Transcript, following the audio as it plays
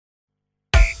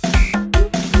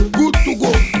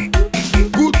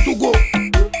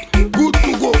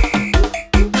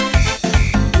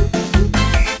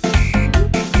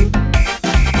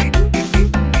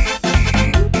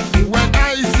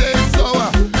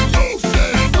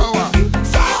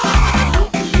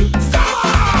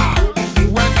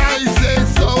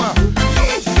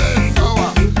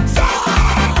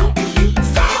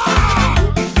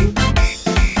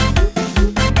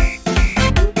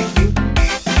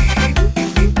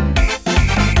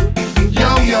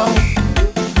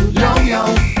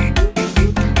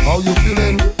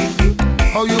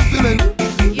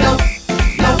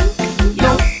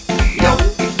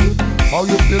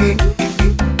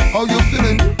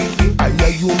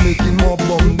you making more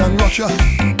bomb than Russia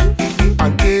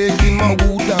and taking my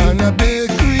wood down a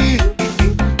bakery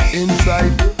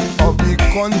inside of the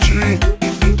country.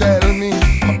 Tell me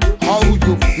how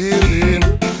you feeling?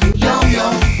 Yaw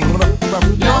yaw,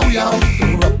 yaw yaw,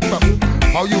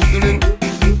 how you feeling?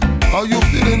 How you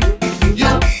feeling?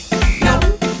 Yaw yaw,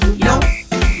 yaw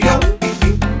yaw,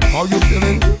 how you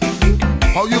feeling?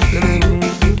 How you feeling?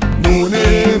 No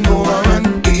name, no warrant.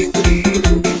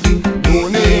 No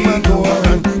name and no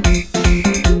warrant.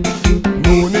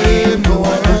 No name, no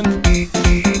warrant.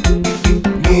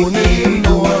 No name,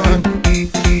 no warrant.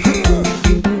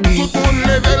 Tout le monde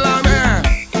levez la main,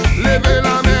 levez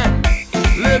la main,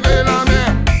 levez la main.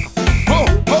 Oh,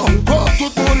 oh, oh,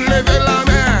 tout le monde levez la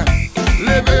main,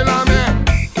 levez la main,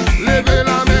 levez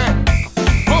la main.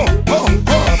 Oh, oh,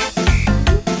 oh.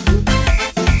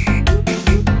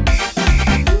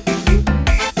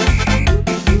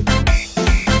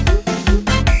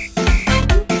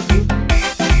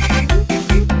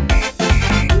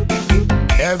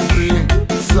 Every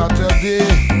Saturday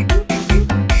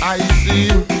I see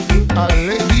a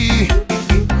lady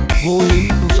going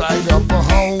inside of a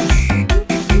house.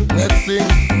 Next thing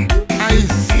I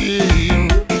see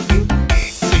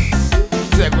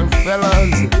 6, 7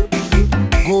 fellas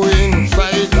going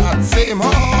inside that same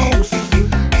house.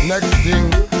 Next thing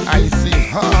I see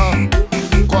her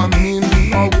coming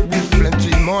out with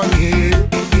plenty money.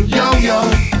 Yaw yaw,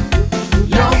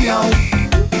 yaw yaw,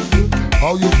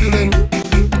 how you feeling?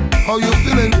 How you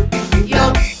feeling?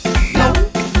 Yaw yaw,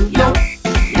 yaw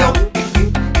yaw,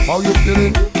 how you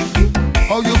feeling?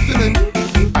 How you feeling?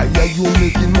 I hear you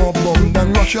making more bomb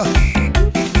than Russia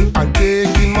and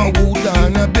taking my wood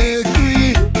down a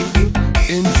bakery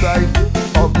inside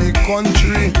of the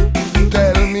country.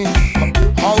 Tell me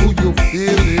how you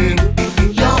feeling?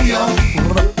 Yaw yaw,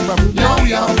 yaw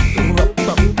yaw,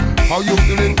 how you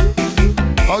feeling?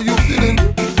 How you feeling?